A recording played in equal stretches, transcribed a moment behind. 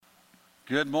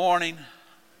Good morning.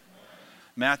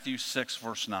 Matthew 6,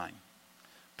 verse 9.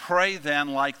 Pray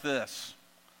then like this: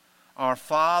 Our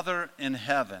Father in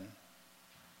heaven,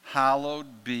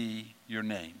 hallowed be your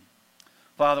name.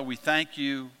 Father, we thank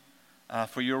you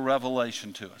for your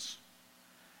revelation to us.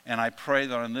 And I pray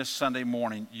that on this Sunday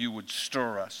morning you would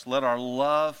stir us. Let our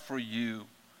love for you,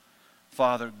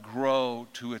 Father, grow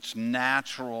to its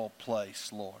natural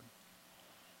place, Lord.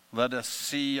 Let us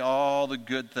see all the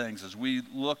good things as we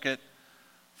look at,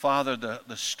 Father,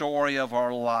 the story of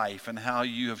our life and how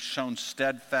you have shown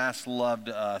steadfast love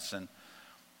to us. And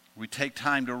we take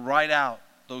time to write out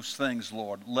those things,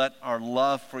 Lord. Let our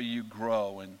love for you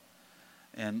grow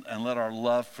and let our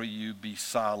love for you be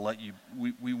solid.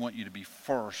 We want you to be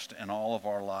first in all of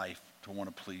our life to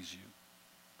want to please you.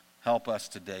 Help us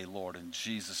today, Lord, in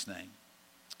Jesus' name.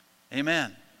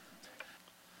 Amen.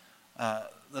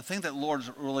 The thing that Lord's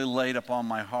really laid upon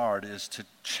my heart is to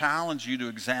challenge you to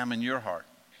examine your heart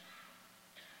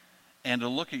and to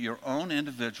look at your own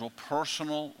individual,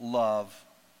 personal love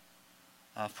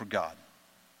for God,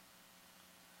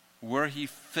 where he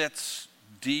fits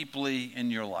deeply in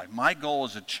your life. My goal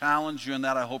is to challenge you in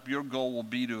that. I hope your goal will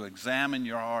be to examine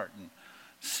your heart and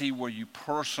see where you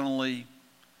personally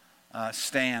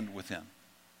stand with him.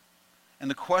 And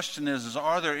the question is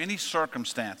are there any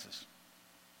circumstances,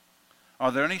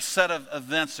 are there any set of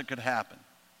events that could happen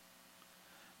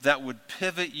that would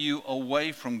pivot you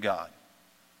away from God?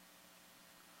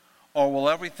 Or will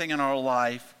everything in our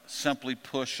life simply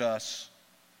push us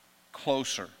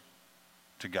closer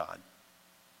to God?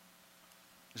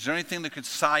 Is there anything that could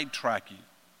sidetrack you?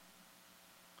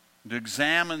 To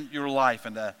examine your life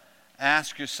and to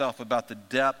ask yourself about the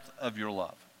depth of your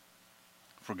love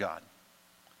for God.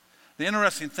 The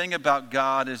interesting thing about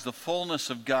God is the fullness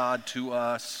of God to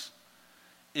us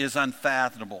is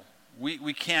unfathomable.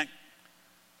 We can't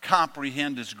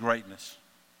comprehend his greatness.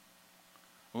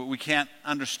 We can't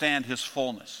understand his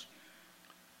fullness.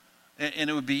 And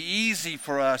it would be easy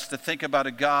for us to think about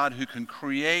a God who can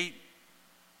create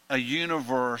a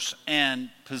universe and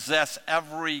possess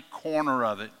every corner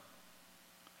of it,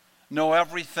 know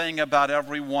everything about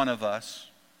every one of us.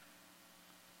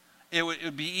 It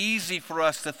would be easy for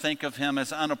us to think of him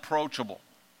as unapproachable.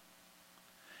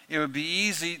 It would be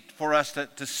easy for us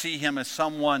to see him as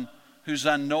someone who's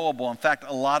unknowable. In fact,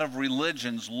 a lot of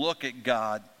religions look at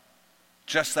God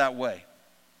just that way: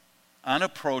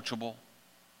 unapproachable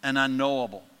and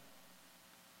unknowable.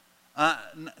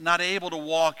 Not able to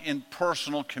walk in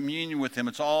personal communion with him.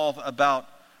 It's all about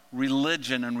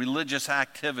religion and religious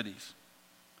activities.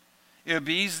 It would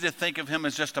be easy to think of him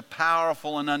as just a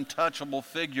powerful and untouchable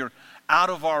figure out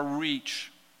of our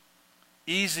reach.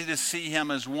 Easy to see him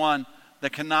as one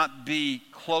that cannot be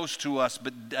close to us,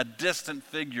 but a distant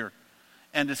figure,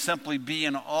 and to simply be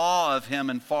in awe of him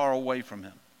and far away from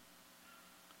him.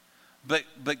 But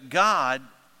God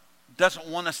doesn't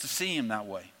want us to see him that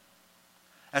way.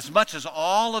 As much as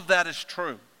all of that is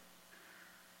true,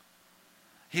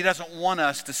 he doesn't want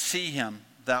us to see him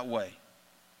that way.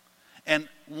 And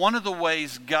one of the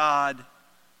ways God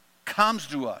comes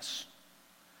to us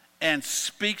and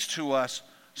speaks to us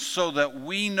so that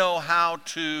we know how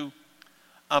to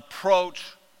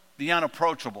approach the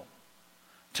unapproachable,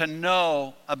 to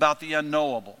know about the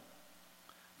unknowable,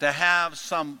 to have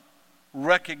some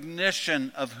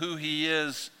recognition of who he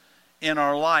is in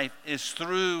our life, is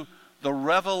through the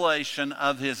revelation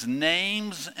of his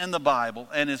names in the Bible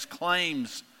and his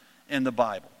claims in the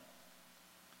Bible.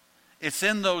 It's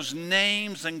in those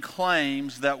names and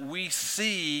claims that we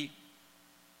see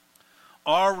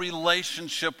our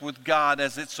relationship with God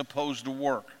as it's supposed to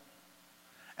work.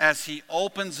 As he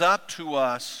opens up to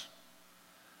us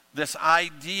this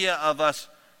idea of us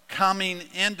coming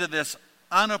into this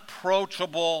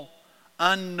unapproachable,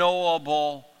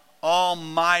 unknowable,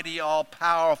 almighty,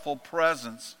 all-powerful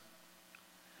presence,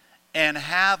 and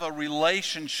have a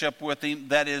relationship with him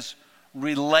that is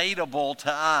relatable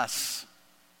to us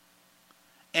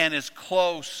and is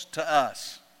close to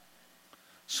us.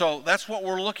 So that's what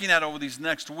we're looking at over these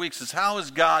next weeks, is how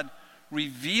is God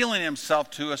revealing himself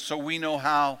to us so we know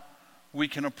how we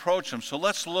can approach him. So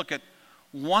let's look at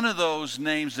one of those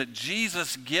names that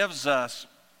Jesus gives us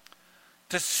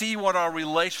to see what our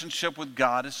relationship with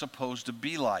God is supposed to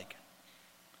be like.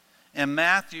 In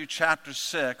Matthew chapter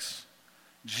 6,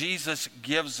 Jesus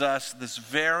gives us this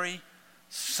very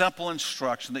simple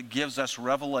instruction that gives us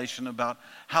revelation about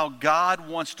how God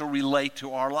wants to relate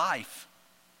to our life.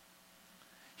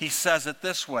 He says it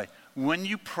this way: when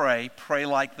you pray, pray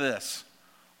like this: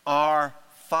 Our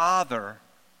Father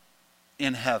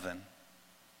in heaven,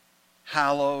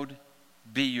 hallowed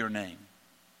be your name.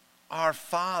 Our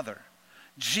Father.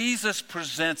 Jesus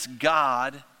presents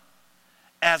God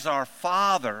as our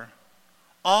Father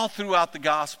all throughout the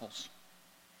Gospels.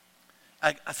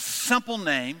 A simple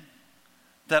name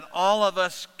that all of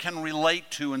us can relate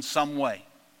to in some way.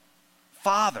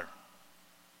 Father.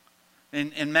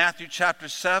 In Matthew chapter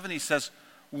 7, he says,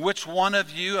 which one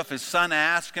of you, if his son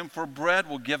asks him for bread,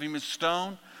 will give him a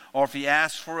stone? Or if he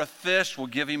asks for a fish, will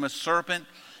give him a serpent?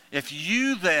 If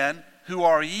you then, who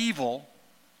are evil,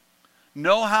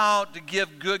 know how to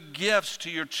give good gifts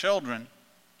to your children,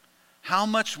 how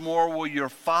much more will your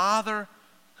Father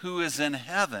who is in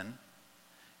heaven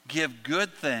give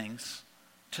good things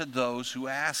to those who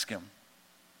ask him?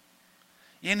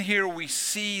 In here we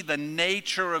see the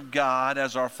nature of God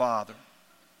as our Father.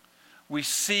 We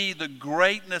see the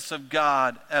greatness of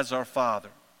God as our Father.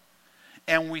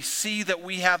 And we see that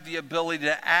we have the ability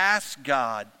to ask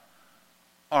God,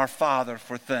 our Father,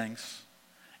 for things.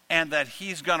 And that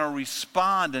he's going to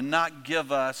respond and not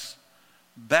give us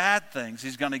bad things.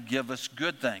 He's going to give us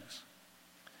good things.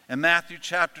 In Matthew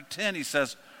chapter 10, he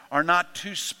says, are not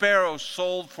 2 sparrows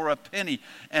sold for a penny,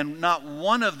 and not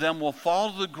one of them will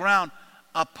fall to the ground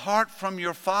apart from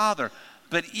your Father?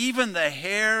 But even the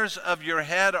hairs of your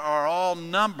head are all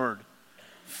numbered.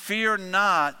 Fear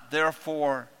not,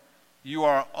 therefore, you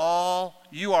are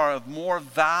of more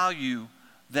value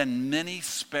than many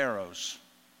sparrows.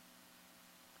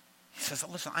 He says,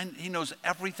 listen, he knows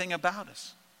everything about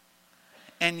us.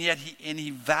 And yet he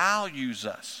values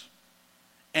us.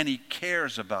 And he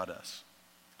cares about us.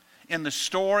 In the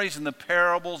stories and the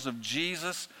parables of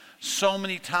Jesus, so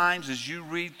many times as you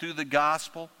read through the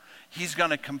gospel, he's going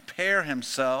to compare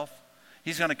himself.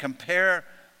 He's going to compare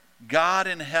God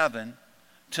in heaven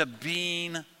to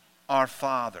being our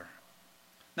Father.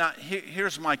 Now,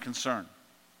 here's my concern.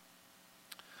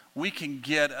 We can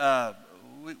get a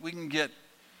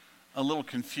little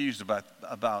confused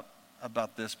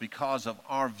about this because of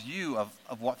our view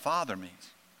of what Father means.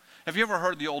 Have you ever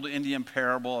heard the old Indian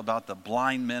parable about the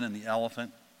blind men and the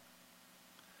elephant?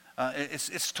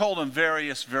 It's told in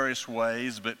various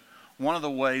ways, but one of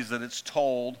the ways that it's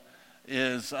told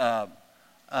is of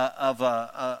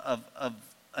an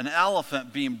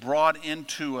elephant being brought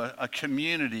into a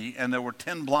community, and there were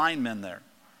 10 blind men there.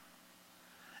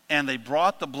 And they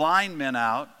brought the blind men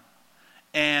out,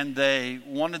 and they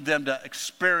wanted them to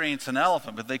experience an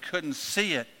elephant, but they couldn't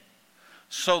see it.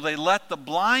 So they let the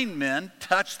blind men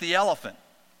touch the elephant.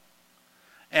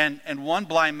 And one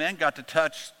blind man got to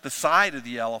touch the side of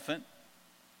the elephant.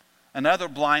 Another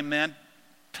blind man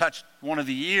touched one of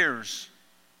the ears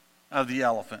of the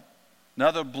elephant.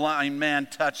 Another blind man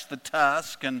touched the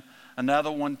tusk, and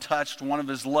another one touched one of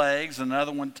his legs,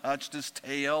 another one touched his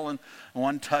tail, and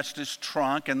one touched his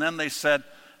trunk. And then they said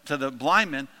to the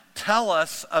blind man, tell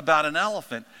us about an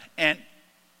elephant. And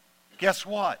guess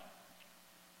what?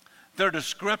 Their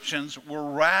descriptions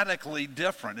were radically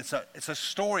different. It's a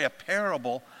story, a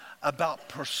parable about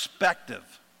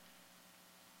perspective.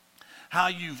 How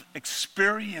you've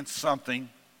experienced something,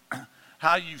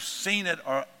 how you've seen it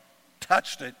or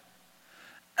touched it,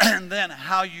 and then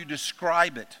how you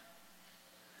describe it.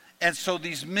 And so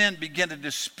these men begin to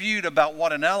dispute about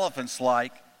what an elephant's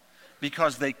like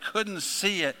because they couldn't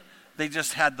see it. They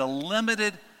just had the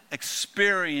limited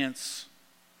experience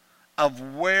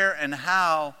of where and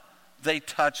how they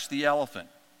touched the elephant.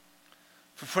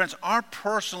 For friends, our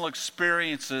personal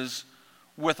experiences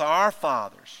with our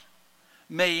fathers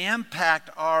may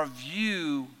impact our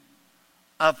view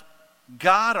of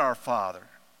God our Father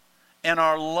and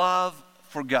our love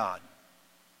for God.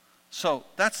 So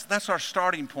that's our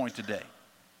starting point today.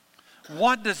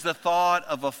 What does the thought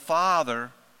of a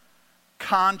father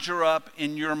conjure up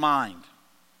in your mind?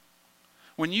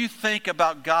 When you think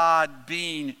about God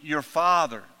being your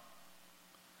Father,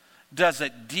 does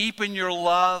it deepen your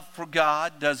love for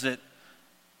God? Does it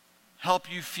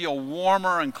help you feel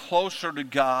warmer and closer to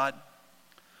God?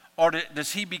 Or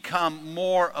does he become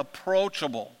more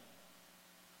approachable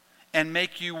and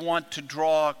make you want to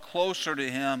draw closer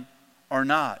to him or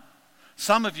not?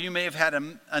 Some of you may have had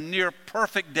a near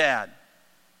perfect dad,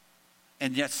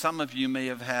 and yet some of you may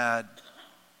have had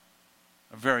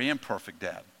a very imperfect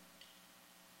dad.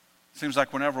 It seems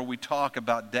like whenever we talk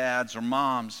about dads or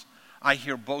moms, I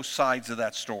hear both sides of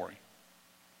that story.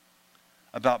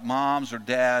 About moms or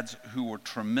dads who were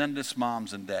tremendous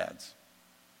moms and dads.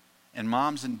 And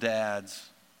moms and dads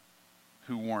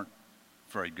who weren't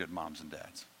very good moms and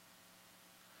dads.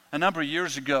 A number of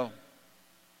years ago,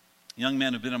 a young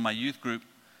man who'd been in my youth group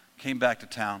came back to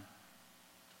town.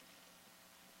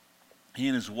 He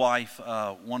and his wife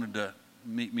wanted to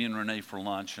meet me and Renee for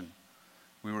lunch, and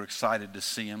we were excited to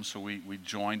see him, so we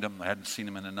joined him. I hadn't seen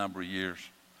him in a number of years.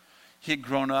 He had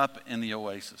grown up in the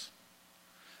Oasis.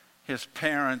 His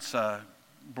parents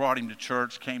brought him to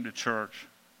church, came to church.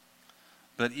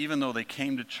 But even though they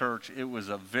came to church, it was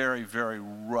a very, very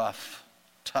rough,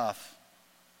 tough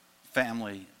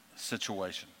family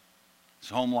situation. His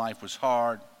home life was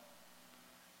hard.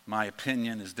 My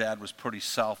opinion, his dad was pretty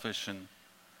selfish and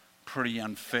pretty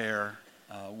unfair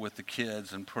with the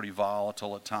kids and pretty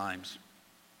volatile at times.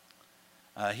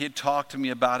 He had talked to me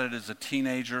about it as a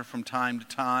teenager from time to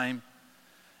time,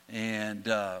 and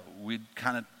we'd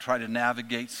kind of try to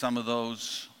navigate some of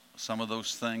those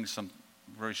things, some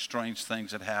very strange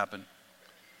things that happened.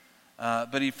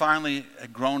 But he finally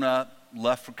had grown up,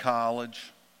 left for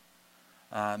college,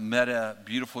 met a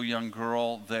beautiful young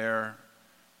girl there.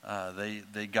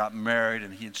 They got married,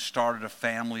 and he had started a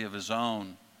family of his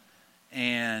own.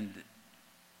 And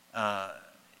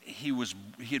he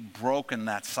had broken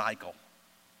that cycle.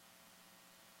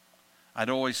 I'd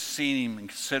always seen him and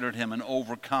considered him an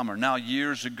overcomer. Now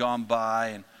years had gone by,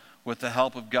 and with the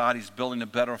help of God, he's building a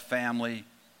better family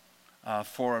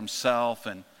for himself.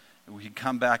 And he'd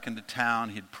come back into town.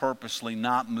 He'd purposely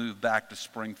not move back to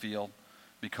Springfield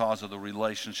because of the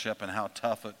relationship and how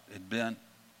tough it had been.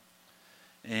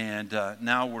 And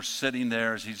now we're sitting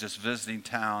there as he's just visiting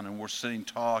town, and we're sitting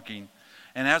talking.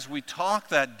 And as we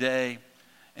talked that day,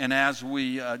 and as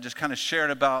we just kind of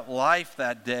shared about life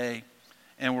that day,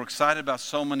 and we're excited about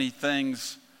so many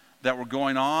things that were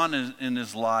going on in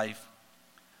his life,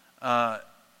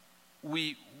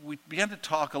 we began to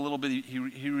talk a little bit.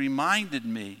 He reminded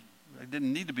me, I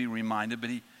didn't need to be reminded, but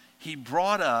he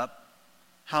brought up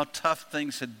how tough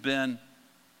things had been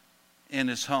in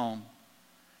his home.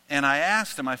 And I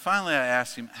asked him,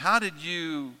 how did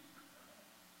you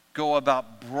go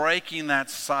about breaking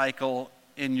that cycle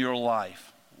in your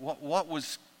life? What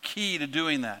was key to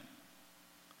doing that?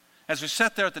 As we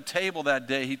sat there at the table that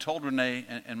day, he told Renee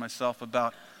and myself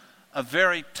about a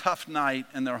very tough night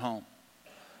in their home.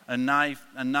 A night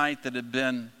that had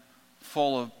been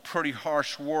full of pretty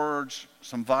harsh words,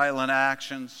 some violent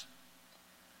actions,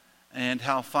 and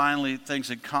how finally things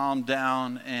had calmed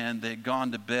down and they'd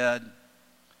gone to bed.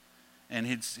 And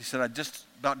he said, I just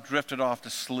about drifted off to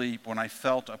sleep when I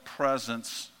felt a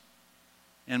presence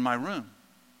in my room.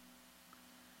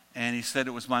 And he said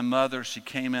it was my mother. She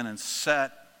came in and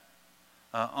sat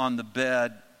on the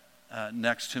bed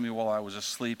next to me while I was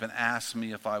asleep and asked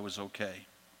me if I was okay.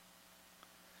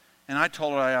 And I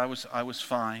told her I was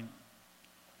fine.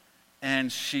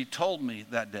 And she told me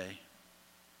that day,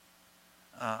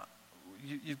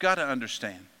 you've got to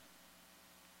understand,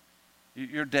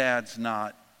 your dad's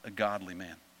not a godly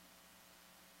man.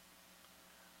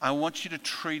 I want you to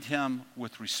treat him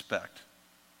with respect.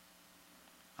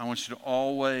 I want you to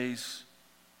always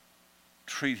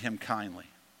treat him kindly.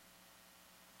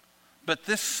 But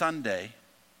this Sunday,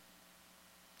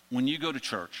 when you go to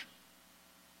church,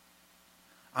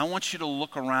 I want you to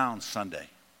look around Sunday.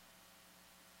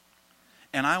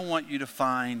 And I want you to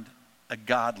find a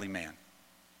godly man.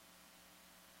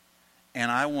 And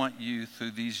I want you,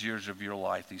 through these years of your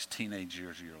life, these teenage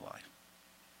years of your life,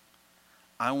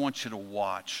 I want you to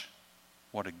watch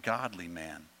what a godly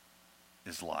man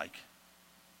is like.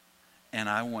 And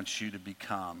I want you to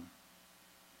become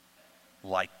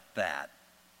like that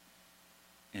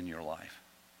in your life.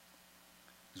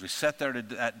 As we sat there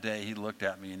that day, he looked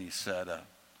at me and he said,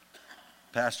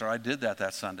 Pastor, I did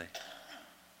that Sunday.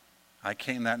 I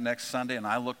came that next Sunday and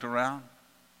I looked around.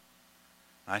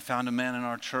 I found a man in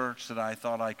our church that I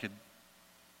thought I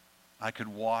could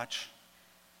watch,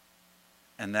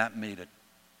 and that made a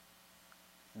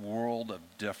world of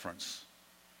difference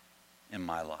in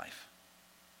my life.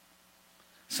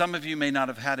 Some of you may not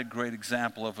have had a great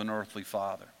example of an earthly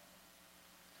father.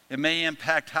 It may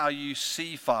impact how you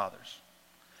see fathers.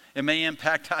 It may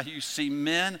impact how you see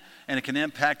men, and it can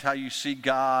impact how you see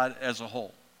God as a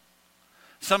whole.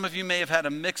 Some of you may have had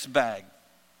a mixed bag.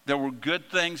 There were good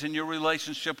things in your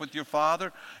relationship with your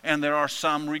father, and there are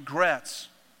some regrets.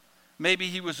 Maybe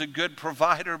he was a good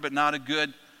provider, but not a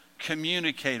good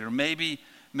communicator. Maybe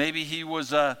he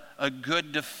was a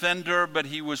good defender, but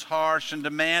he was harsh and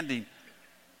demanding.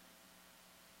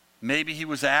 Maybe he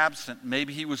was absent.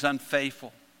 Maybe he was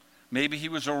unfaithful. Maybe he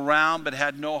was around but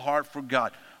had no heart for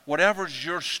God. Whatever's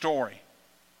your story,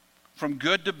 from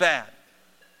good to bad,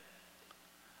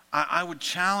 I would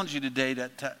challenge you today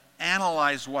to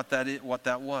analyze what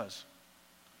that was.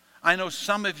 I know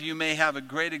some of you may have a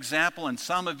great example, and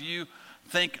some of you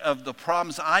think of the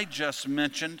problems I just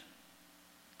mentioned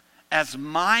as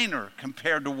minor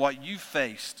compared to what you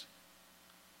faced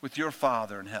with your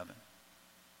Father in heaven.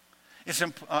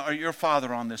 Your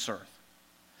Father on this earth.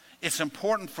 it's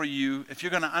important for you, if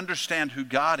you're going to understand who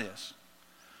God is,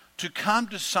 to come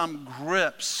to some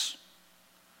grips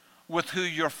with who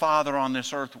your father on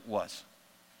this earth was,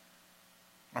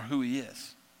 or who he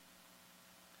is.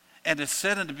 And to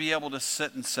sit and to be able to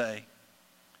sit and say,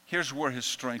 here's where his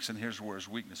strengths and here's where his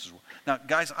weaknesses were. Now,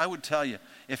 guys, I would tell you,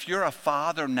 if you're a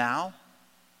father now,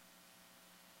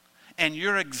 and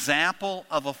your example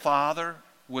of a father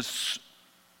was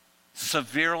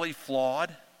severely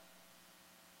flawed,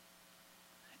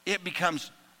 it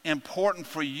becomes important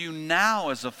for you now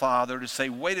as a father to say,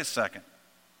 wait a second,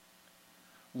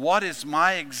 what is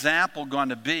my example going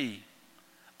to be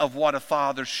of what a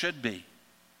father should be?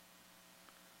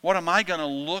 What am I going to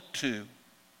look to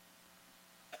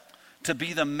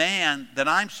be the man that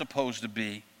I'm supposed to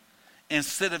be,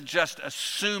 instead of just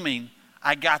assuming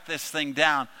I got this thing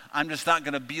down? I'm just not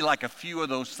going to be like a few of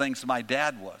those things my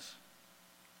dad was.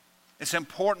 It's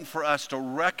important for us to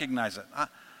recognize it.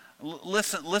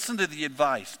 Listen to the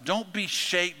advice. Don't be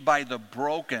shaped by the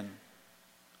broken,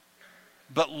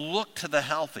 but look to the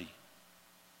healthy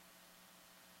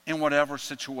in whatever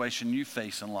situation you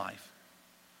face in life.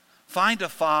 Find a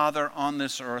father on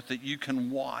this earth that you can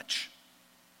watch.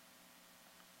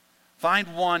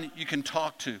 Find one you can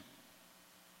talk to.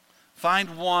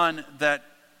 Find one that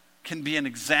can be an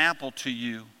example to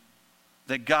you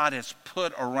that God has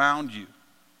put around you,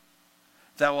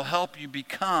 that will help you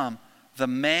become the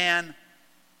man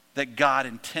that God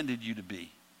intended you to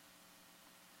be.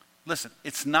 Listen,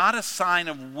 it's not a sign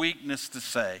of weakness to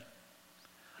say,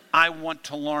 I want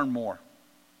to learn more.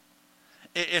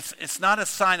 It's not a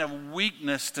sign of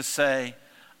weakness to say,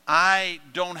 I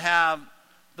don't have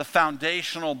the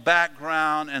foundational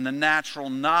background and the natural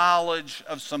knowledge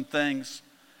of some things,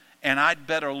 and I'd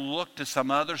better look to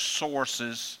some other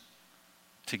sources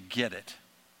to get it.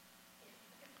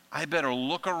 I better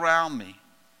look around me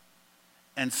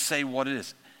and say what it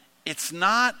is. It's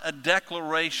not a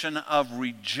declaration of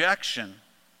rejection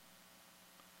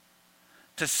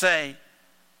to say,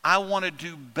 I want to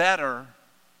do better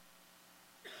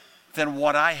than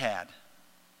what I had.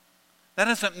 That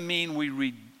doesn't mean we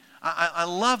read. I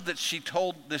love that she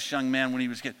told this young man when he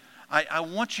was a kid, I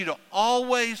want you to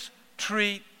always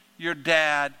treat your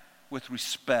dad with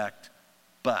respect,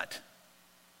 but.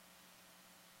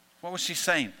 What was she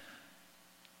saying?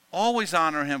 Always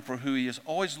honor him for who he is.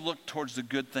 Always look towards the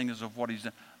good things of what he's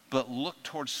done, but look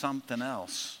towards something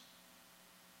else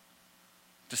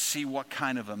to see what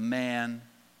kind of a man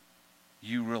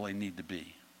you really need to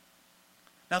be.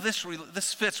 Now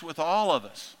this fits with all of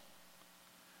us,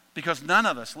 because none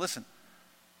of us, listen,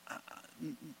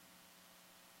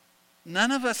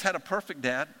 none of us had a perfect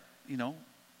dad, you know.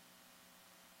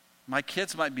 My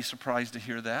kids might be surprised to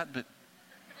hear that, but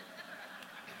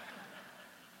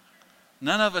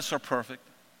none of us are perfect.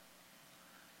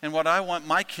 And what I want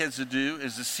my kids to do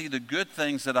is to see the good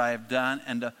things that I have done,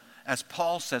 and to, as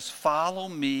Paul says, follow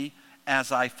me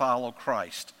as I follow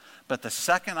Christ. But the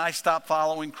second I stop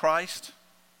following Christ,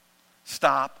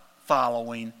 stop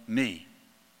following me.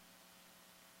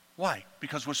 Why?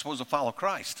 Because we're supposed to follow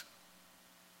Christ.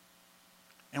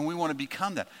 And we want to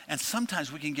become that. And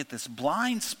sometimes we can get this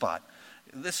blind spot.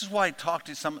 This is why I talk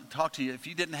to you. If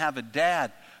you didn't have a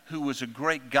dad who was a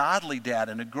great godly dad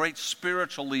and a great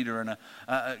spiritual leader and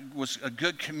was a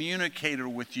good communicator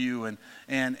with you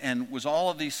and was all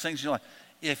of these things in your life,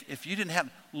 if you didn't have,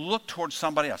 look towards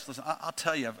somebody else. Listen, I'll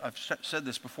tell you, I've said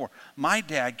this before. My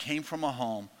dad came from a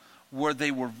home where they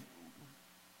were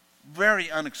very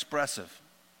unexpressive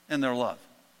in their love.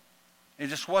 It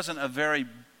just wasn't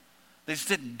they just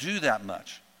didn't do that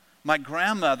much. My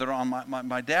grandmother on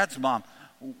my dad's mom,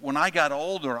 when I got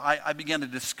older, I began to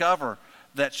discover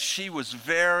that she was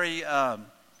very, I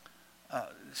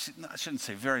shouldn't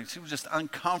say very, she was just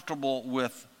uncomfortable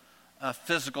with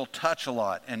physical touch a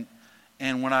lot.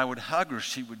 And when I would hug her,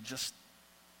 she would just,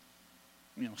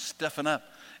 stiffen up.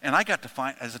 And I got to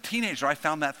find, as a teenager, I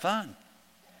found that fun.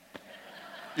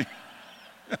 I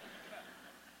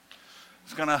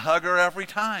was going to hug her every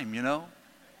time,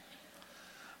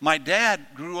 My dad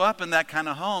grew up in that kind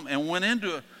of home and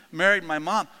married my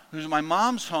mom, my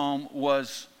mom's home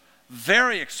was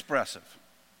very expressive.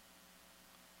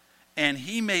 And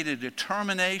he made a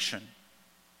determination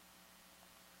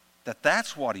that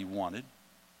that's what he wanted.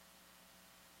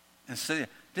 And so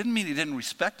didn't mean he didn't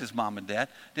respect his mom and dad,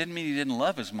 didn't mean he didn't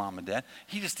love his mom and dad.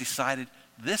 He just decided,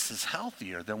 this is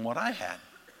healthier than what I had.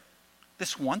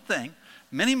 This one thing,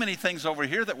 many, many things over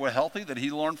here that were healthy that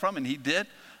he learned from and he did,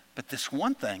 but this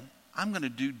one thing I'm going to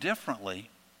do differently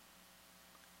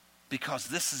because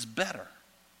this is better.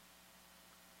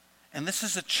 And this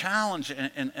is a challenge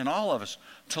in all of us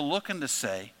to look and to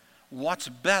say, what's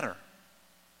better.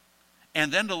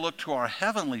 And then to look to our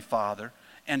Heavenly Father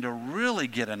and to really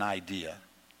get an idea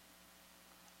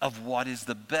of what is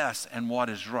the best and what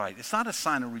is right. It's not a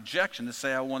sign of rejection to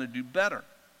say, I want to do better.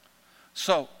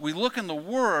 So we look in the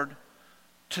Word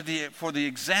for the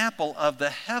example of the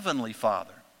Heavenly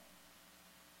Father.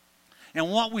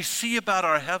 And what we see about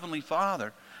our Heavenly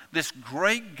Father, this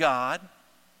great God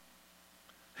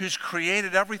who's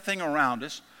created everything around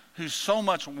us, who's so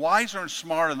much wiser and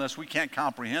smarter than us, we can't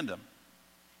comprehend him.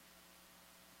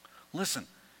 Listen,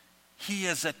 he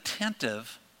is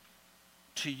attentive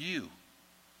to you.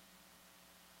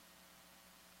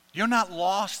 You're not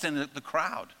lost in the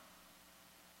crowd.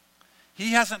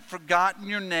 He hasn't forgotten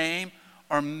your name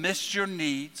or missed your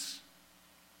needs.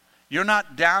 You're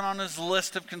not down on his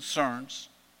list of concerns.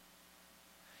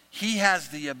 He has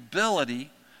the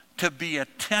ability to be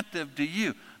attentive to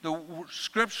you. The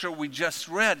scripture we just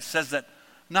read says that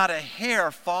not a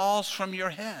hair falls from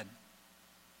your head.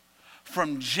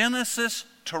 From Genesis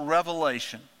to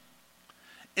Revelation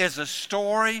is a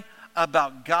story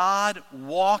about God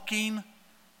walking,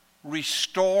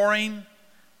 restoring,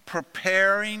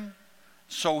 preparing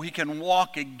so he can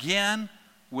walk again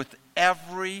with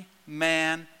every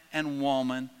man and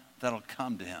woman that'll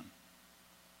come to him.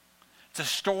 It's a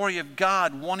story of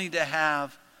God wanting to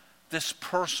have this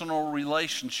personal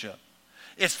relationship.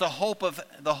 It's the hope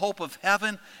of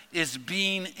heaven is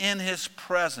being in his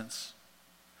presence.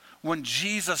 When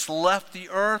Jesus left the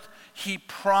earth, he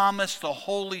promised the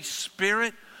Holy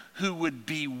Spirit who would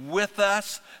be with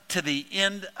us to the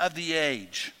end of the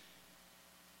age.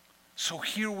 So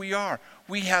here we are.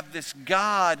 We have this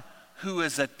God who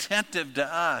is attentive to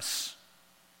us.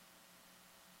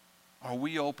 Are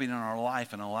we opening our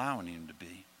life and allowing him to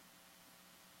be?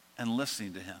 And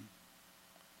listening to him?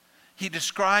 He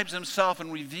describes himself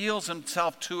and reveals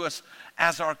himself to us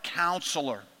as our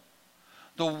counselor.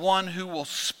 The one who will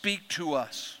speak to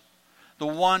us. The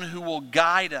one who will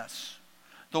guide us.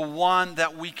 The one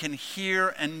that we can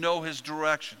hear and know his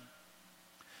direction.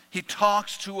 He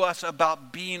talks to us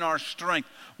about being our strength.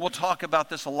 We'll talk about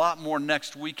this a lot more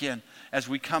next weekend as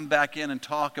we come back in and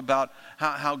talk about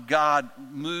how God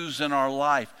moves in our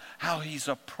life. How he's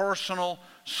a personal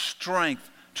strength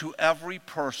to every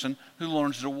person who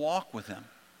learns to walk with him.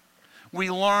 We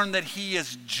learn that he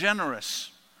is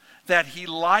generous, that he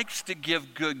likes to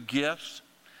give good gifts,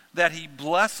 that he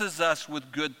blesses us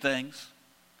with good things,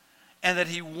 and that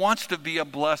he wants to be a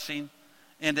blessing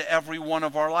into every one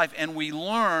of our life. And we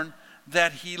learn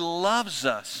that he loves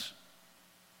us.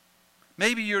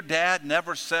 Maybe your dad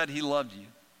never said he loved you.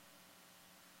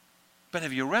 But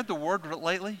have you read the Word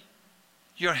lately?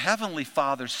 Your Heavenly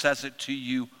Father says it to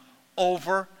you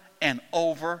over and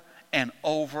over and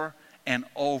over and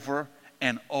over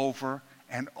and over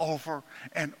and over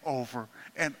and over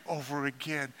and over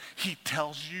again. He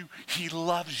tells you he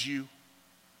loves you.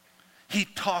 He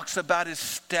talks about his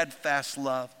steadfast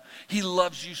love. He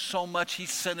loves you so much he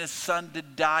sent his son to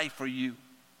die for you.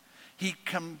 He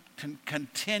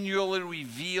continually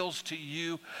reveals to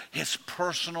you his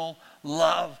personal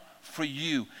love for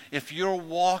you. If you're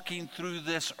walking through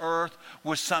this earth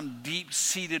with some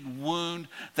deep-seated wound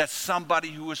that somebody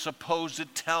who was supposed to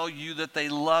tell you that they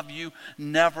love you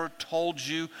never told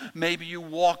you, maybe you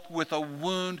walked with a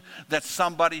wound that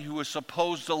somebody who was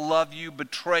supposed to love you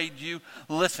betrayed you,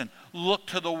 listen, look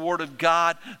to the Word of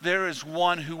God. There is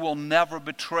one who will never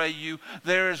betray you.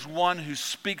 There is one who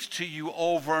speaks to you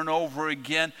over and over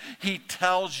again. He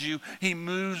tells you, he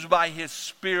moves by his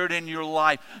Spirit in your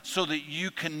life so that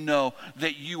you can know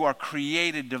that you are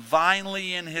created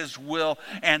divinely in his will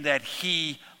and that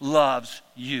he loves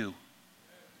you.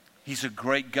 He's a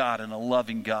great God and a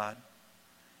loving God.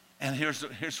 And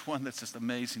here's one that's just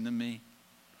amazing to me.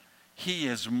 He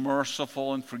is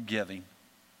merciful and forgiving.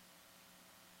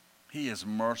 He is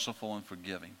merciful and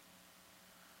forgiving.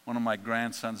 One of my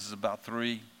grandsons is about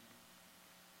 3.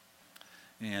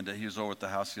 And he was over at the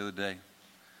house the other day.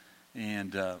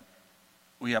 And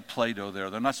we have Play-Doh there.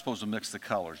 They're not supposed to mix the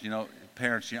colors. You know,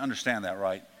 parents, you understand that,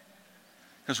 right?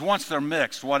 Because once they're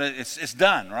mixed, it's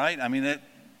done, right? I mean,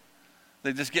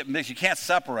 they just get mixed. You can't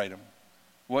separate them.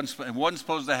 It wasn't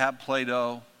supposed to have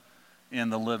Play-Doh in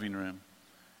the living room.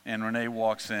 And Renee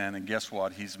walks in, and guess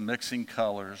what? He's mixing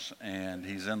colors, and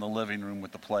he's in the living room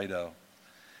with the Play-Doh.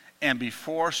 And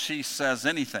before she says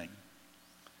anything,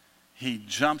 he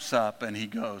jumps up and he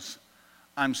goes,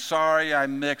 "I'm sorry I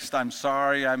mixed. I'm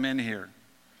sorry I'm in here."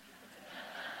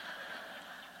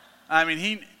 I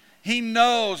mean, he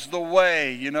knows the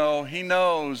way, you know. He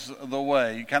knows the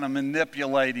way, kind of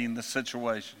manipulating the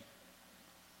situation.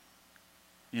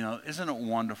 You know, isn't it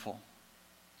wonderful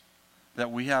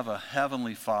that we have a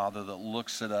Heavenly Father that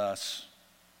looks at us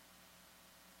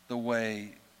the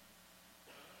way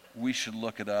we should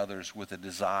look at others, with a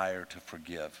desire to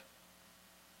forgive.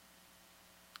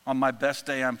 On my best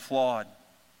day, I'm flawed.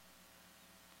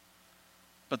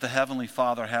 But the Heavenly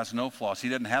Father has no flaws. He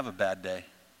doesn't have a bad day.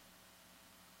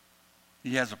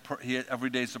 Every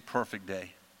day is a perfect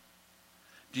day.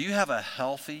 Do you have a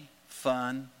healthy,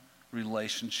 fun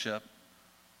relationship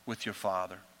with your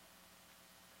Father?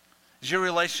 Is your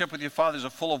relationship with your Father, is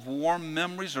it full of warm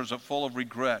memories, or is it full of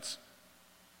regrets?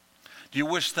 Do you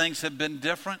wish things had been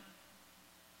different?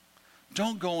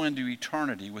 Don't go into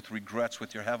eternity with regrets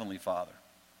with your Heavenly Father.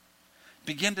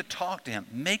 Begin to talk to Him.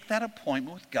 Make that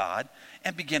appointment with God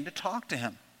and begin to talk to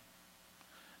Him.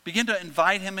 Begin to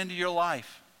invite Him into your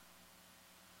life.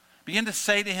 Begin to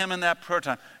say to Him in that prayer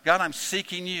time, God, I'm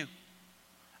seeking You.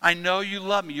 I know You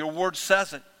love me. Your word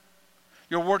says it.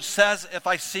 Your word says if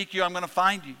I seek You, I'm going to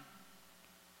find You.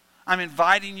 I'm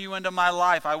inviting You into my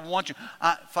life. I want You.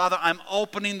 Father, I'm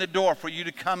opening the door for You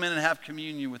to come in and have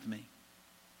communion with me.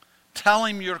 Tell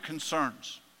Him your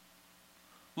concerns.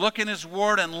 Look in His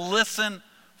word and listen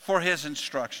for His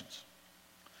instructions.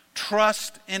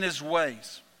 Trust in His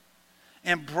ways.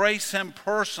 Embrace Him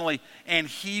personally, and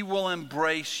He will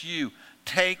embrace you.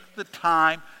 Take the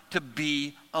time to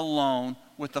be alone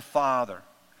with the Father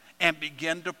and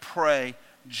begin to pray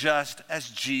just as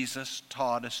Jesus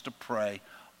taught us to pray.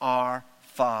 Our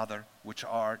Father, which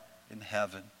art in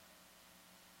heaven.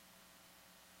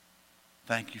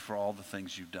 Thank You for all the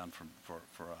things You've done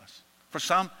for us. For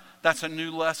some, that's a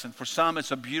new lesson. For some,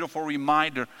 it's a beautiful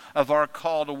reminder of our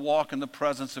call to walk in the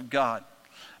presence of God.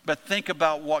 But think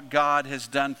about what God has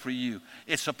done for you.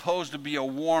 It's supposed to be a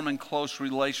warm and close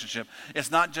relationship. It's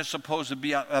not just supposed to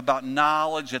be about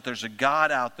knowledge that there's a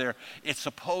God out there. It's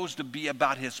supposed to be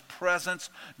about His presence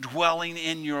dwelling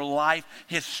in your life,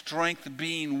 His strength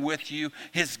being with you,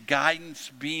 His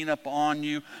guidance being upon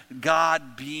you,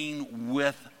 God being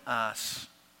with us.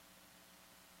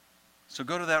 So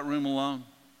go to that room alone.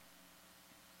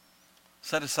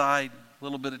 Set aside a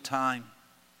little bit of time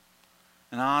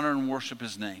and honor and worship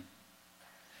His name.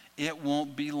 It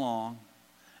won't be long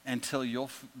until you'll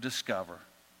discover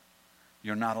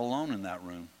you're not alone in that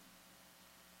room,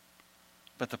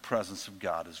 but the presence of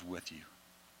God is with you.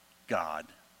 God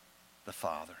the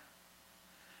Father.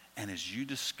 And as you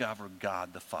discover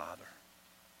God the Father,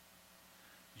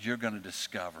 you're going to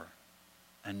discover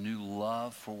a new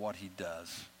love for what He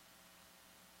does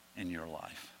in your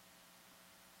life.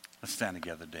 Let's stand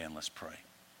together today and let's pray.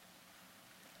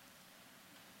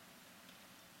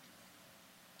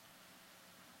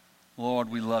 Lord,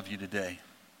 we love You today.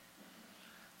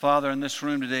 Father, in this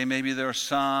room today, maybe there are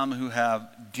some who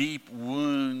have deep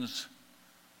wounds,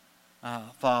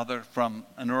 Father, from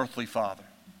an earthly father.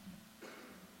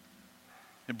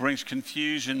 It brings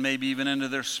confusion maybe even into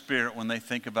their spirit when they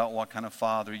think about what kind of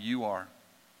father You are.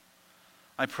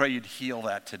 I pray You'd heal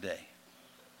that today.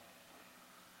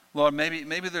 Lord,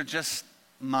 maybe they're just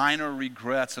minor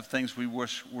regrets of things we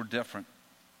wish were different.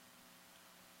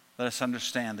 Let us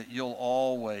understand that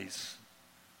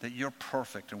that You're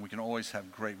perfect and we can always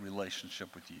have great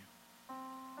relationship with You.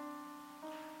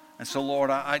 And so, Lord,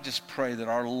 I just pray that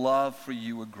our love for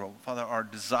You would grow. Father, our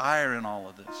desire in all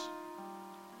of this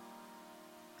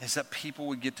is that people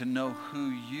would get to know who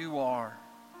You are.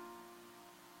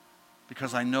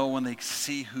 Because I know when they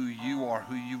see who You are,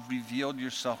 who You've revealed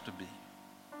Yourself to be,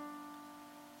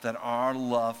 that our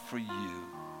love for You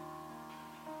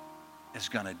is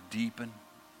going to deepen,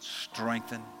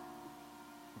 strengthen.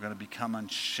 We're going to become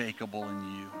unshakable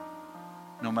in You,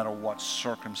 no matter what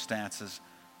circumstances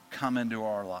come into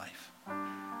our life.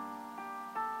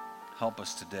 Help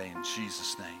us today in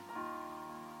Jesus' name.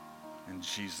 In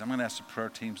Jesus. I'm going to ask the prayer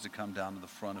teams to come down to the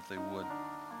front if they would.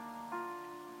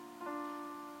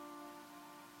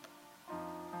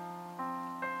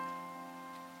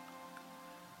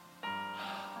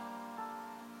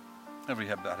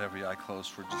 About every eye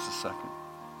closed for just a second.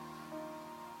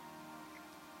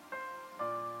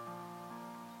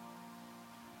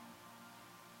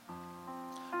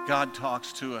 God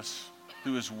talks to us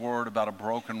through His Word about a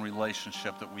broken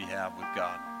relationship that we have with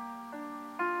God.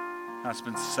 That's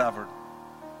been severed.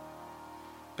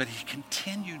 But He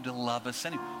continued to love us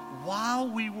anyway. While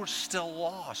we were still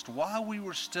lost, while we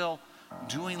were still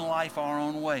doing life our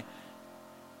own way,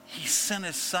 He sent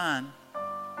His Son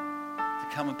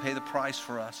to come and pay the price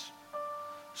for us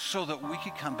so that we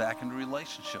could come back into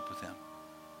relationship with Him.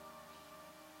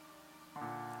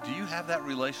 Do you have that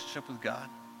relationship with God?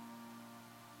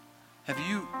 Have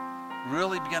you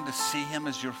really begun to see Him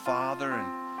as your Father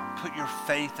and put your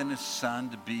faith in His Son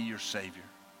to be your Savior?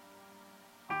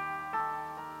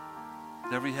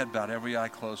 Every head bowed, every eye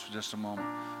closed for just a moment.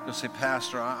 You'll say,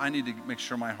 Pastor, I need to make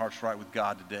sure my heart's right with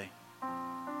God today.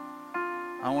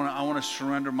 I want to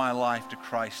surrender my life to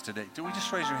Christ today. Do we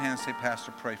just raise your hand and say,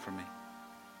 Pastor, pray for me?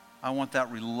 I want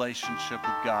that relationship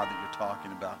with God that you're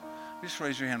talking about. Just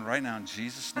raise your hand right now in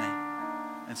Jesus' name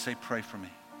and say, pray for me.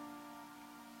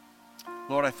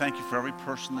 Lord, I thank you for every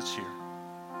person that's here.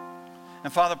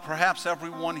 And Father, perhaps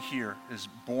everyone here is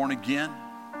born again,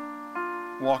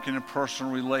 walking in a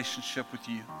personal relationship with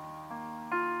you.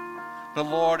 But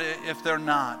Lord, if they're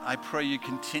not, I pray you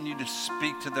continue to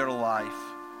speak to their life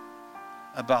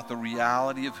about the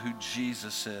reality of who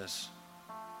Jesus is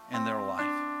in their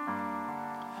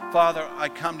life. Father, I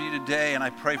come to you today and I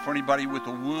pray for anybody with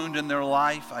a wound in their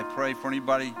life. I pray for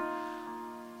anybody,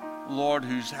 Lord,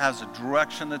 who has a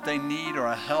direction that they need or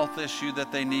a health issue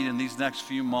that they need in these next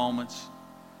few moments,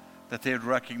 that they would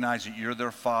recognize that you're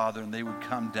their Father and they would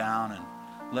come down and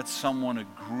let someone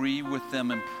agree with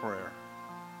them in prayer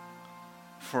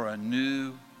for a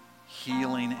new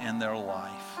healing in their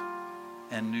life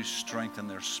and new strength in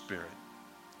their spirit.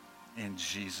 In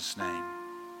Jesus' name,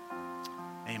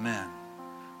 amen.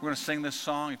 We're going to sing this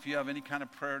song. If you have any kind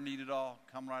of prayer need at all,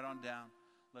 come right on down.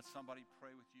 Let somebody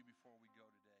pray with you before we go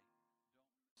today.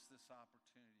 Don't miss this opportunity.